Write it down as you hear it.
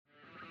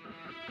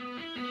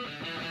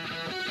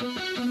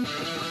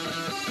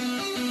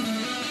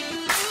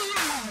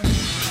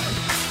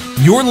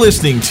You're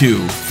listening to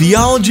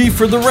Theology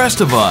for the Rest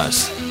of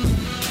Us.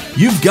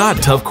 You've got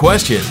tough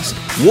questions.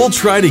 We'll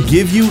try to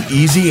give you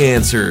easy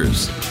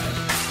answers.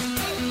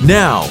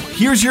 Now,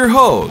 here's your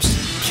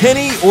host,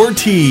 Kenny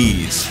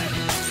Ortiz.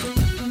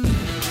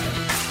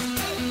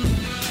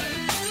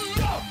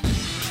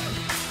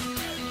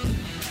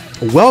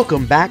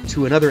 Welcome back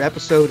to another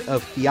episode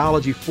of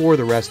Theology for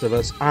the Rest of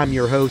Us. I'm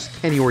your host,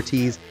 Kenny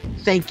Ortiz.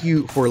 Thank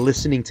you for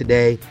listening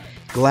today.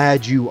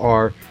 Glad you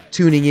are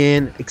tuning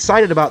in.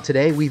 Excited about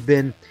today. We've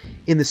been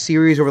in the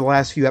series over the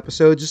last few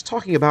episodes just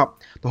talking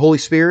about the Holy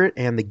Spirit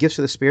and the gifts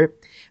of the Spirit.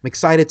 I'm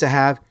excited to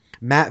have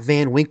Matt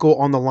Van Winkle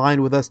on the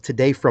line with us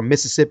today from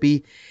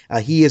Mississippi.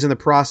 He is in the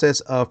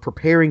process of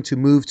preparing to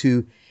move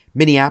to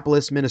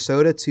Minneapolis,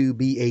 Minnesota to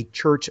be a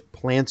church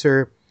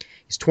planter.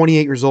 He's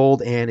 28 years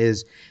old and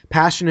is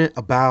passionate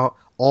about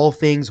all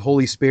things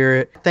Holy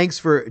Spirit. Thanks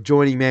for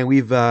joining, man.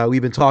 We've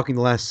been talking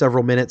the last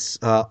several minutes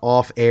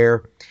off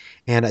air,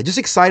 and just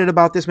excited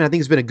about this, man. I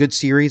think it's been a good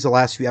series the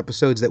last few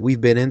episodes that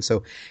we've been in.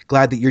 So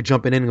glad that you're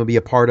jumping in and going to be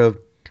a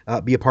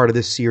part of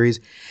this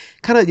series.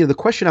 Kind of, the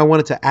question I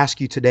wanted to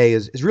ask you today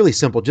is really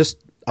simple, just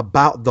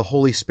about the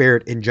Holy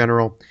Spirit in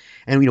general.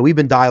 And we've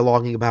been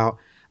dialoguing about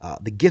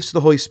the gifts of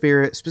the Holy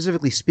Spirit,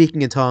 specifically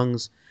speaking in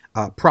tongues,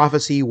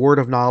 prophecy, word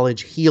of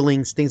knowledge,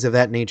 healings, things of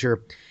that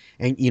nature.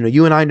 And,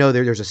 you and I know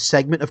there's a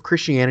segment of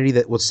Christianity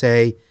that will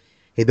say,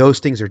 hey, those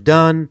things are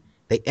done.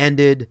 They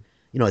ended,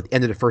 at the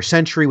end of the first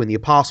century when the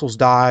apostles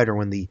died or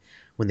when the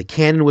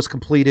canon was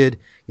completed.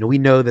 We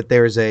know that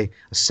there's a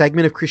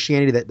segment of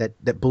Christianity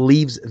that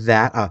believes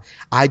that.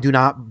 I do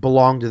not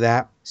belong to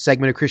that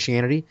segment of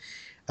Christianity.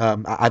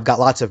 I've got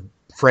lots of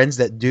friends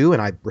that do,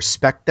 and I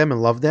respect them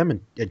and love them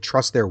and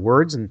trust their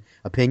words and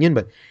opinion,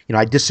 but,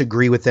 I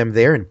disagree with them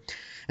there.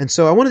 And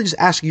so I want to just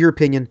ask your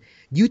opinion.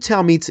 You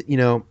tell me,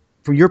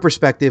 from your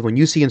perspective, when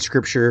you see in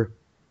Scripture,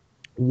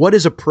 what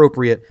is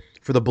appropriate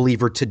for the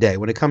believer today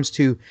when it comes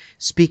to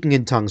speaking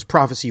in tongues,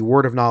 prophecy,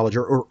 word of knowledge,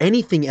 or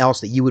anything else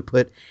that you would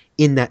put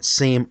in that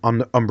same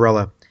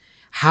umbrella?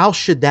 How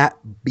should that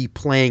be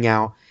playing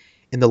out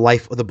in the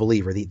life of the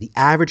believer, the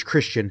average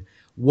Christian?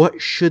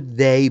 What should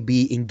they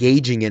be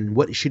engaging in?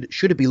 What should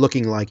it be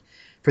looking like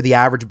for the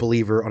average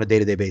believer on a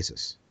day-to-day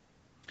basis?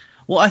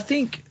 Well, I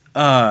think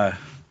I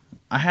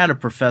had a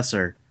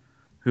professor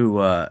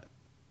who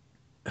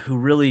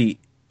really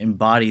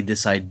embodied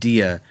this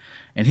idea,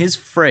 and his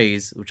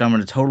phrase, which I'm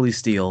going to totally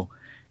steal,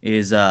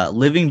 is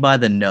living by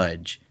the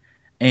nudge.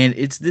 And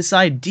it's this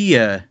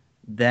idea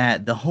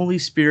that the Holy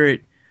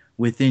Spirit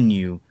within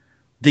you,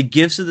 the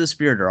gifts of the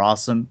Spirit are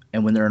awesome,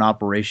 and when they're in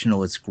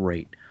operational, it's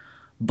great.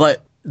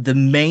 But the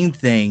main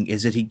thing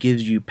is that he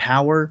gives you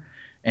power,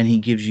 and he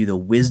gives you the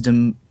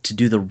wisdom to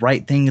do the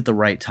right thing at the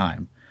right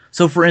time.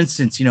 So, for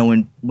instance,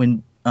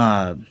 when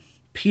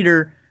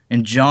Peter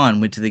and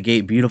John went to the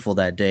gate beautiful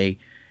that day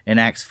in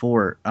Acts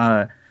 4,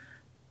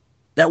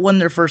 that wasn't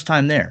their first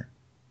time there.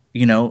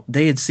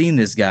 They had seen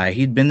this guy.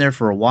 He'd been there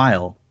for a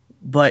while.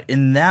 But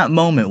in that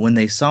moment when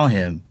they saw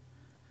him,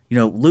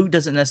 Luke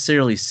doesn't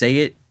necessarily say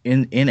it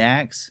in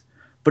Acts,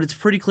 but it's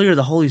pretty clear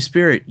the Holy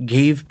Spirit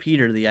gave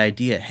Peter the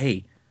idea,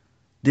 hey,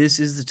 this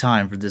is the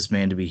time for this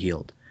man to be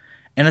healed.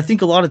 And I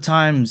think a lot of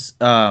times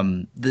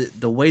the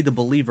way the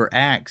believer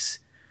acts,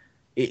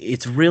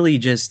 it's really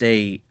just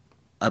a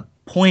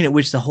point at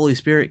which the Holy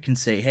Spirit can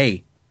say,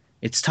 hey,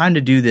 it's time to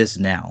do this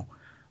now.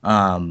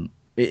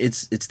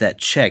 It's that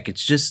check.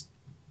 It's just,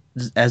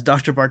 as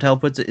Dr. Bartel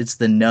puts it, it's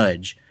the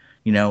nudge.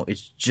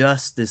 It's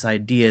just this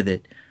idea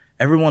that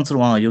every once in a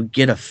while you'll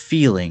get a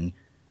feeling,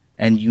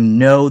 and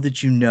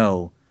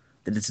that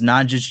it's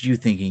not just you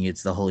thinking,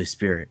 it's the Holy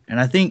Spirit. And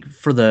I think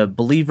for the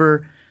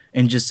believer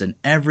in just an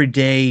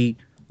everyday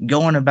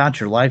going about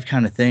your life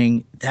kind of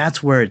thing,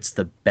 that's where it's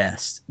the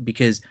best,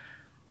 because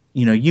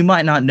you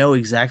might not know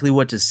exactly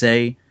what to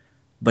say,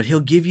 but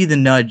he'll give you the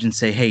nudge and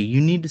say, hey, you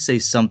need to say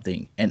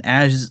something. And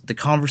as the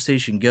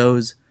conversation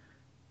goes,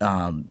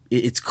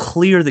 it's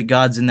clear that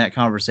God's in that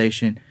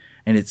conversation,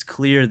 and it's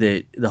clear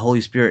that the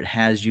Holy Spirit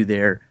has you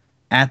there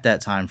at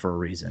that time for a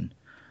reason.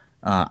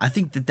 I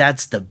think that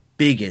that's the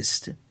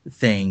biggest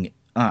thing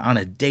on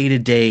a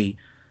day-to-day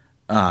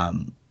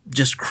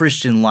just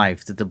Christian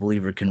life, that the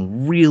believer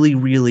can really,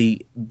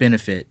 really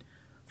benefit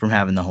from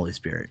having the Holy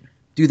Spirit.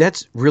 Dude,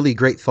 that's really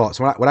great thoughts.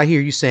 What I hear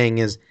you saying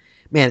is,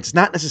 man, it's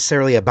not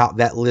necessarily about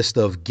that list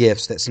of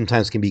gifts that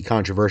sometimes can be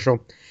controversial,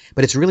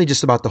 but it's really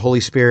just about the Holy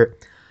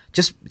Spirit,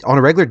 just on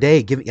a regular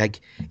day, giving,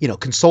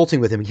 consulting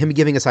with him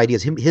giving us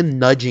ideas, him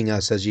nudging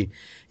us, as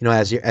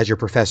as your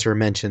professor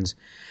mentions,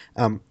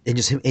 and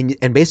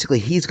basically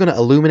he's going to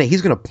illuminate,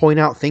 he's going to point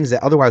out things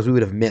that otherwise we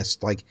would have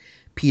missed, like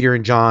Peter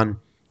and John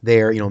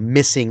there,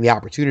 missing the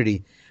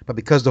opportunity, but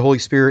because the Holy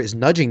Spirit is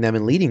nudging them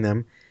and leading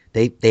them,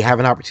 they have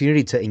an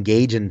opportunity to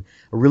engage in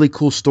a really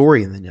cool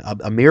story and then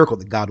a miracle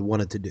that God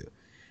wanted to do.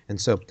 And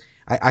so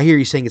I hear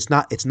you saying it's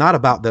not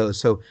about those.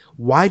 So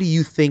why do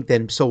you think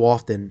then so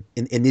often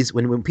in these,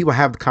 when people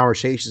have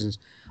conversations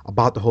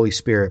about the Holy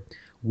Spirit,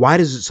 why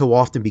does it so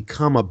often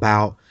become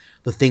about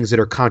the things that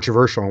are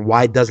controversial, and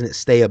why doesn't it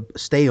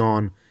stay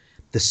on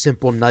the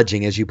simple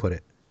nudging, as you put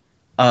it?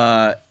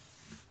 Uh,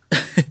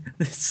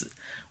 it's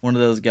one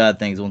of those God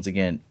things once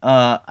again.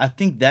 I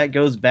think that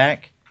goes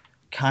back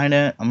kind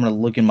of. I'm gonna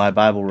look in my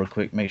Bible real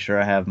quick, make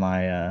sure I have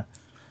my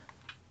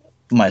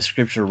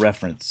scripture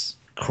reference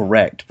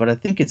correct. But I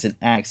think it's in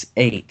Acts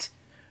 8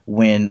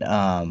 when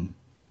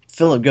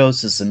Philip goes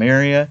to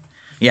Samaria.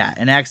 Yeah,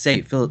 in Acts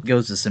 8, Philip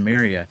goes to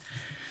Samaria,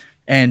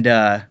 and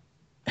they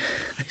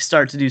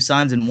start to do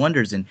signs and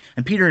wonders, and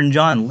Peter and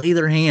John lay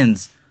their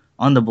hands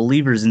on the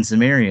believers in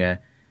Samaria,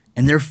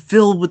 and they're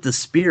filled with the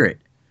Spirit.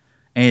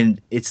 And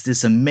it's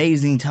this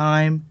amazing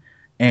time,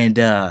 and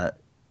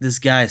this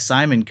guy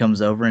Simon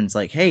comes over and it's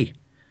like, hey,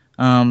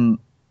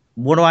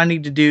 what do I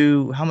need to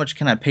do? How much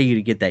can I pay you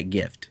to get that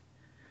gift?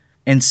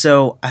 And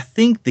so I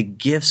think the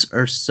gifts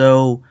are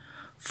so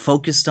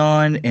focused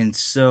on and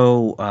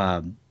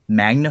so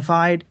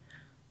magnified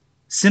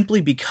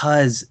simply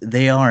because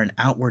they are an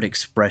outward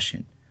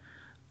expression.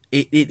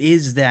 It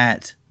is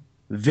that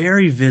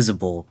very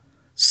visible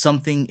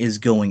something is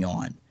going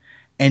on.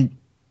 And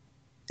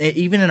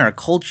even in our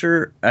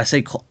culture, I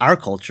say our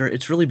culture,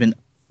 it's really been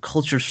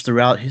cultures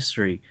throughout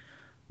history.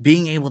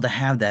 Being able to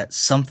have that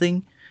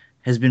something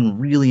has been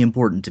really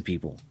important to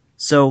people.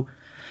 So,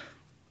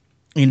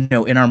 in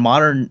our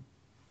modern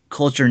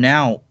culture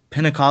now,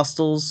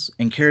 Pentecostals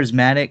and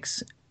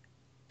charismatics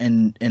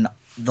and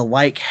the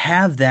like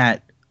have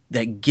that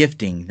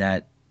gifting,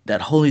 that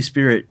Holy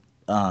Spirit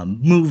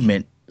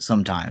movement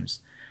sometimes.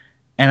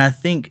 And I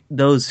think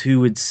those who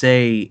would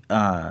say,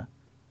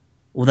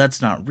 well,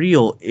 that's not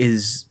real,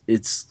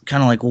 it's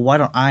kind of like, well, why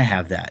don't I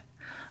have that?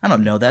 I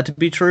don't know that to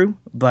be true,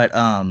 but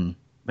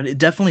it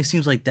definitely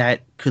seems like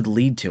that could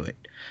lead to it.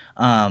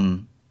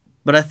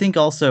 But I think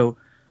also,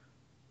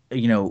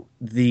 the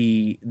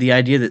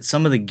idea that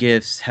some of the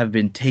gifts have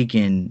been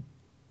taken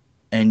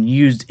and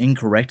used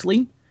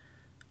incorrectly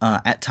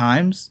at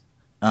times,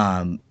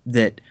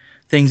 that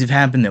things have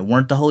happened that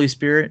weren't the Holy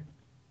Spirit,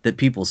 that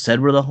people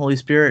said were the Holy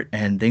Spirit,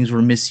 and things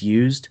were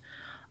misused.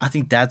 I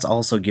think that's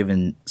also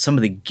given some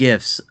of the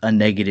gifts a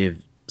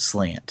negative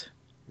slant.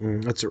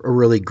 That's a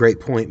really great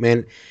point,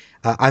 man.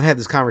 I've had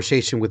this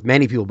conversation with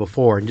many people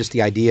before, and just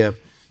the idea,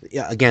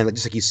 again,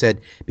 just like you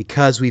said,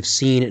 because we've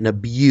seen an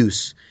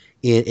abuse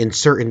in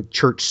certain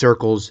church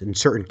circles, in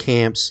certain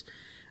camps,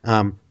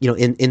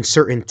 in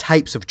certain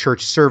types of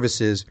church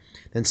services,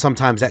 then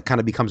sometimes that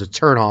kind of becomes a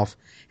turnoff,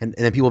 and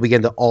then people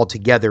begin to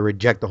altogether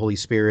reject the Holy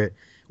Spirit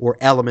or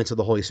elements of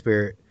the Holy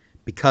Spirit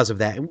because of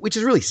that, which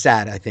is really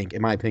sad, I think,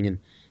 in my opinion.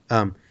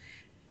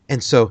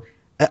 And so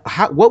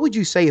what would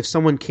you say if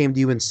someone came to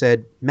you and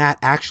said, Matt,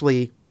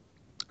 actually,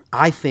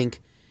 I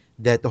think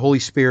that the Holy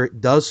Spirit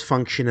does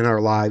function in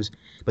our lives,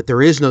 but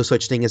there is no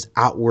such thing as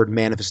outward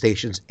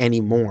manifestations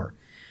anymore,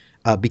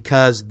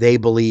 because they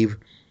believe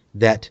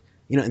that,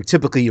 and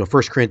typically,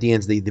 1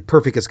 Corinthians, the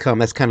perfect has come.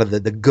 That's kind of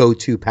the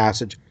go-to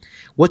passage.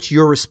 What's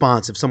your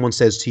response if someone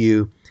says to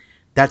you,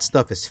 that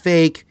stuff is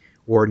fake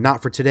or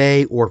not for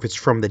today, or if it's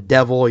from the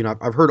devil?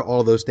 I've heard all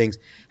of those things.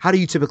 How do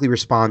you typically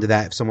respond to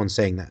that if someone's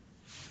saying that?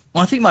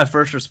 Well, I think my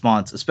first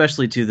response,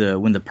 especially to the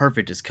when the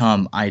perfect has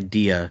come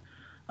idea,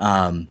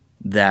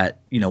 that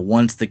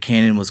once the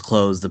canon was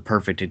closed, the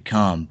perfect had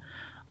come.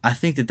 I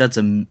think that that's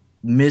a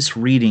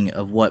misreading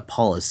of what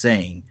Paul is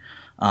saying.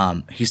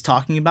 He's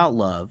talking about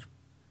love,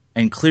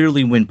 and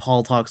clearly when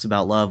Paul talks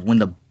about love, when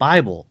the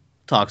Bible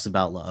talks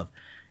about love,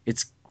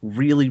 it's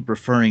really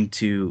referring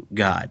to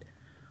God.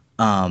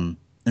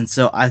 And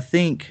so I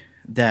think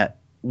that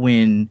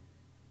when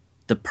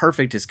the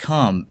perfect has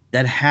come,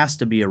 that has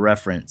to be a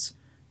reference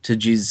to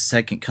Jesus'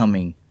 second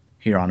coming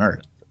here on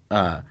earth.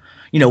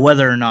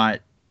 Whether or not,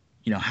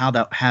 how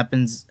that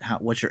happens,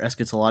 what your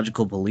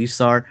eschatological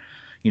beliefs are,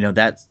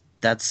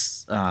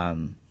 that's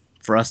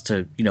for us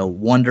to,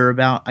 wonder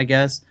about, I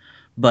guess.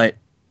 But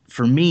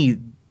for me,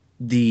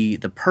 the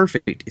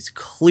perfect is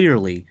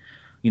clearly,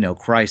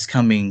 Christ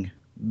coming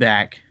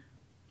back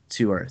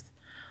to earth.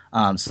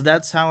 So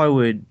that's how I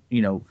would,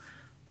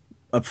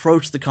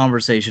 approach the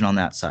conversation on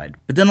that side.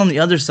 But then on the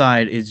other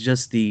side is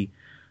just the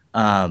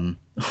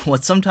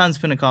what sometimes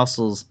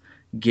Pentecostals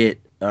get,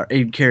 or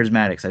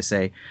charismatics, I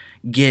say,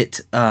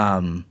 get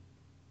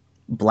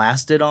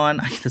blasted on.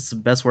 That's the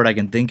best word I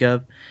can think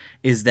of,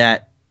 is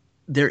that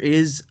there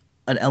is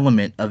an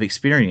element of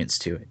experience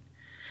to it.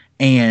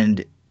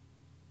 And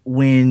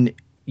when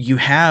you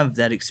have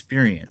that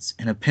experience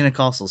in a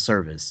Pentecostal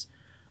service,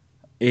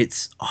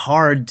 it's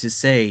hard to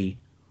say,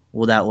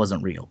 well, that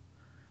wasn't real.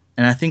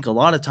 And I think a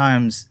lot of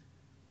times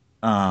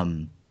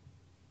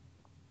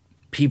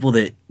people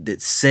that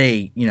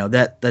say,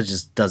 that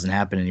just doesn't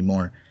happen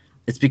anymore,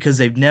 it's because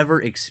they've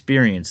never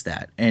experienced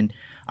that. And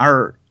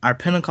our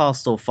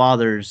Pentecostal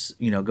fathers,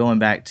 going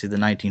back to the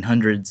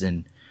 1900s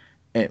and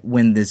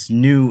when this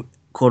new,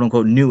 quote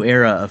unquote, new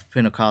era of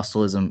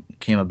Pentecostalism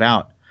came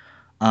about,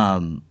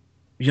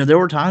 there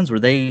were times where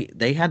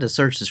they had to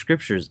search the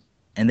scriptures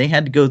and they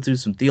had to go through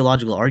some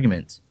theological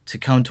arguments to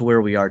come to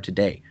where we are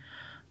today.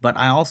 But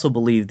I also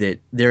believe that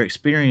their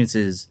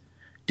experiences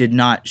did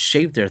not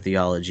shape their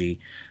theology.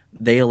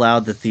 They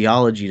allowed the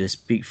theology to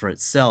speak for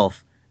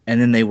itself, and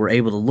then they were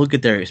able to look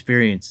at their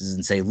experiences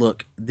and say,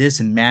 look,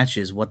 this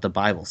matches what the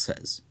Bible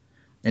says.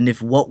 And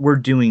if what we're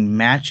doing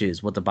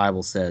matches what the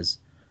Bible says,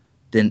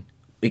 then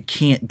it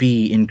can't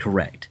be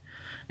incorrect.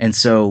 And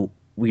so,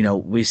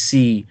 we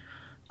see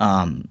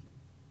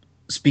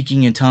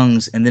speaking in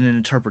tongues and then an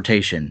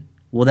interpretation.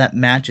 Well, that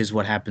matches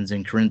what happens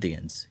in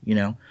Corinthians.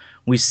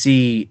 We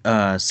see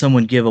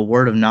someone give a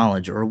word of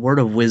knowledge or a word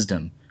of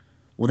wisdom.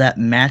 Well, that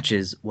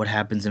matches what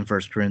happens in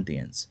 1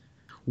 Corinthians.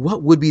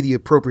 What would be the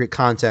appropriate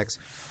context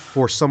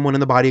for someone in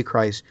the body of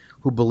Christ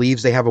who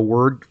believes they have a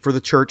word for the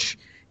church,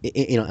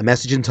 a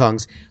message in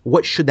tongues?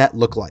 What should that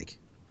look like?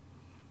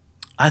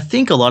 I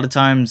think a lot of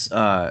times,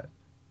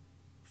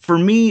 for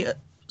me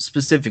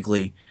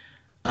specifically,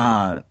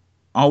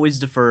 always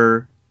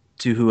defer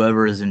to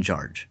whoever is in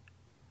charge.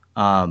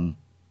 I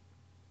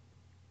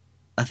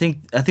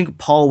think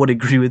Paul would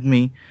agree with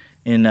me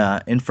in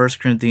 1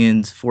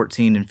 Corinthians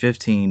 14 and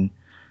 15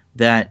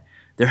 that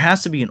there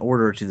has to be an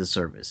order to the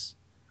service.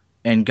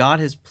 And God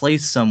has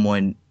placed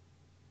someone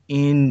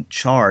in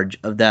charge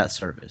of that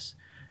service.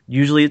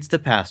 Usually it's the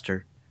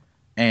pastor,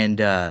 and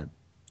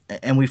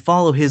we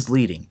follow his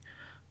leading.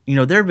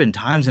 There have been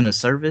times in a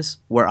service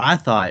where I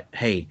thought,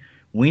 hey,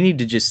 we need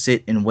to just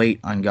sit and wait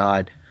on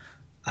God.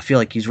 I feel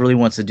like he really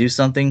wants to do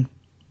something.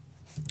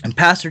 And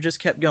pastor just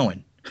kept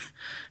going.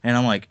 And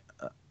I'm like,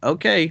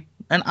 okay.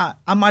 And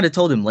I might have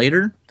told him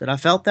later that I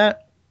felt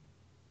that,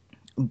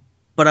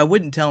 but I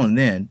wouldn't tell him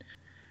then.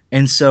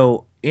 And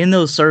so in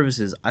those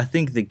services, I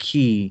think the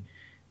key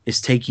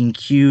is taking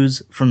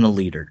cues from the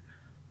leader.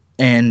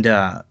 And,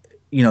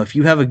 if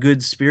you have a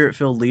good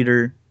spirit-filled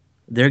leader,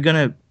 they're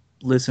going to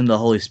listen to the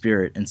Holy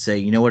Spirit and say,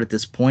 you know what, at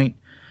this point,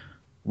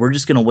 we're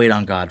just going to wait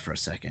on God for a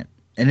second.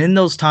 And in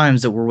those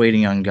times that we're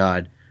waiting on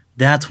God,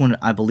 that's when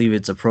I believe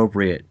it's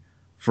appropriate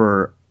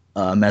for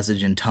a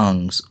message in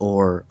tongues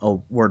or a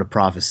word of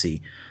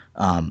prophecy.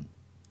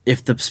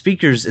 If the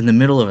speaker's in the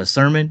middle of a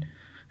sermon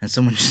and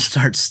someone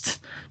just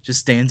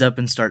stands up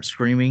and starts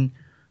screaming,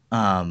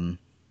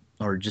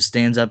 or just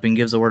stands up and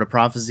gives a word of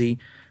prophecy,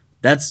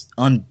 that's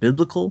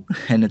unbiblical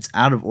and it's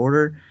out of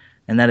order,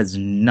 and that is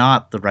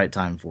not the right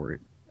time for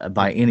it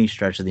by any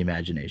stretch of the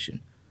imagination.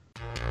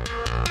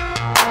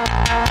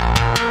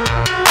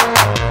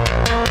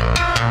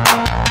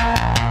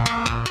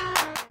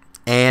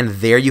 And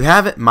there you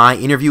have it, my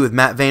interview with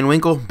Matt Van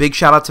Winkle. Big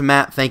shout out to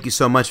Matt. Thank you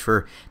so much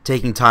for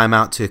taking time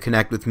out to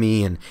connect with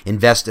me and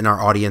invest in our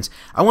audience.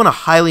 I want to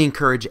highly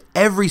encourage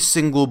every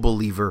single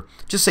believer,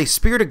 just say,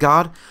 Spirit of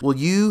God, will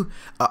you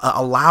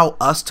allow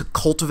us to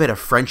cultivate a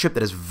friendship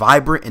that is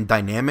vibrant and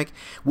dynamic?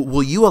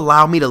 Will you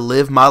allow me to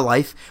live my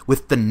life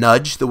with the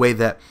nudge, the way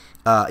that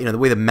the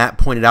way that Matt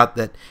pointed out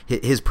that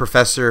his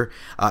professor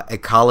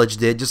at college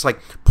did, just like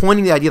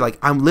pointing the idea, like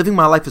I'm living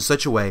my life in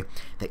such a way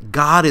that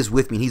God is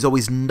with me. He's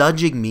always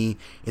nudging me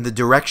in the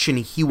direction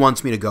he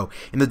wants me to go,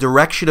 in the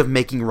direction of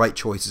making right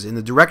choices, in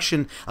the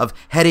direction of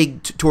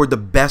heading toward the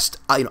best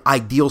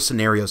ideal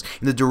scenarios,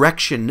 in the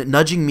direction,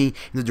 nudging me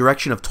in the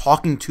direction of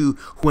talking to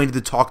who I need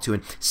to talk to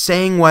and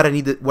saying what I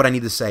need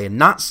to say and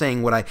not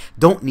saying what I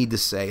don't need to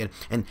say,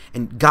 and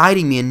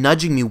guiding me and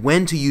nudging me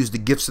when to use the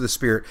gifts of the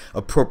Spirit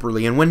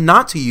appropriately and when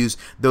not to use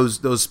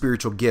those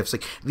spiritual gifts.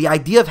 Like the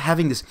idea of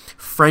having this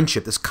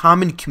friendship, this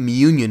common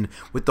communion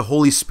with the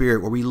Holy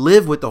Spirit, where we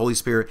live with the Holy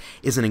Spirit,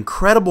 is an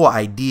incredible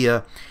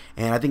idea.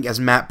 And I think, as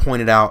Matt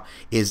pointed out,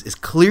 is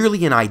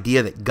clearly an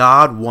idea that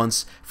God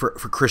wants for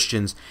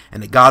Christians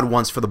and that God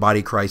wants for the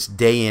body of Christ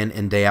day in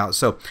and day out.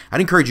 So I'd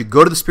encourage you,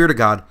 go to the Spirit of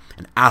God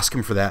and ask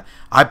him for that.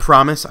 I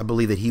promise, I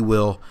believe that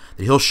he'll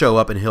show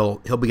up and he'll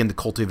begin to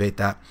cultivate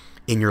that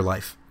in your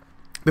life.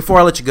 Before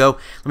I let you go,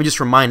 let me just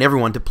remind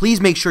everyone to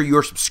please make sure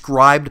you're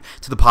subscribed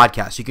to the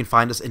podcast. You can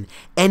find us in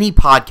any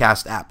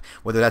podcast app,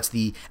 whether that's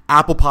the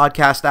Apple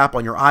Podcast app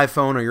on your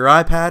iPhone or your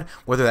iPad,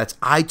 whether that's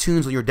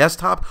iTunes on your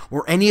desktop,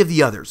 or any of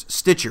the others,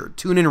 Stitcher,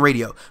 TuneIn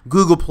Radio,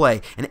 Google Play,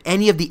 and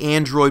any of the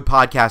Android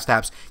podcast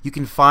apps. You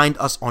can find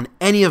us on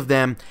any of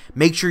them.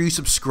 Make sure you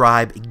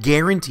subscribe. It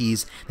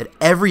guarantees that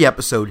every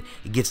episode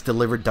gets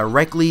delivered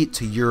directly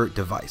to your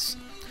device.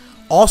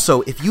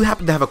 Also, if you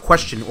happen to have a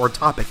question or a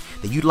topic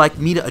that you'd like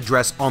me to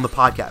address on the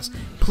podcast,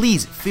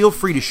 please feel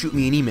free to shoot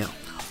me an email.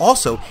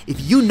 Also, if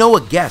you know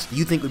a guest that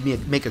you think would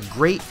make a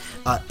great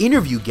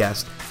interview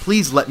guest,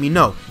 please let me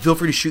know. Feel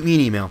free to shoot me an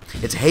email.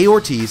 It's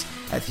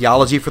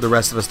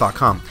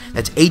heyortiz@theologyfortherestofus.com.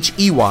 That's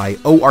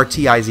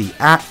HEYORTIZ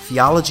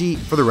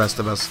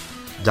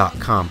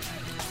 @theologyfortherestofus.com.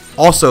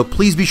 Also,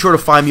 please be sure to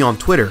find me on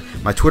Twitter.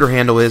 My Twitter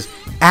handle is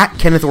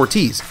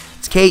 @KennethOrtiz.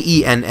 It's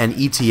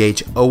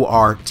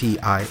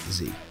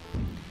KENNETHORTIZ.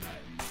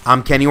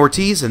 I'm Kenny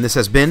Ortiz, and this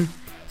has been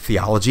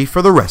Theology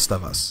for the Rest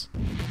of Us.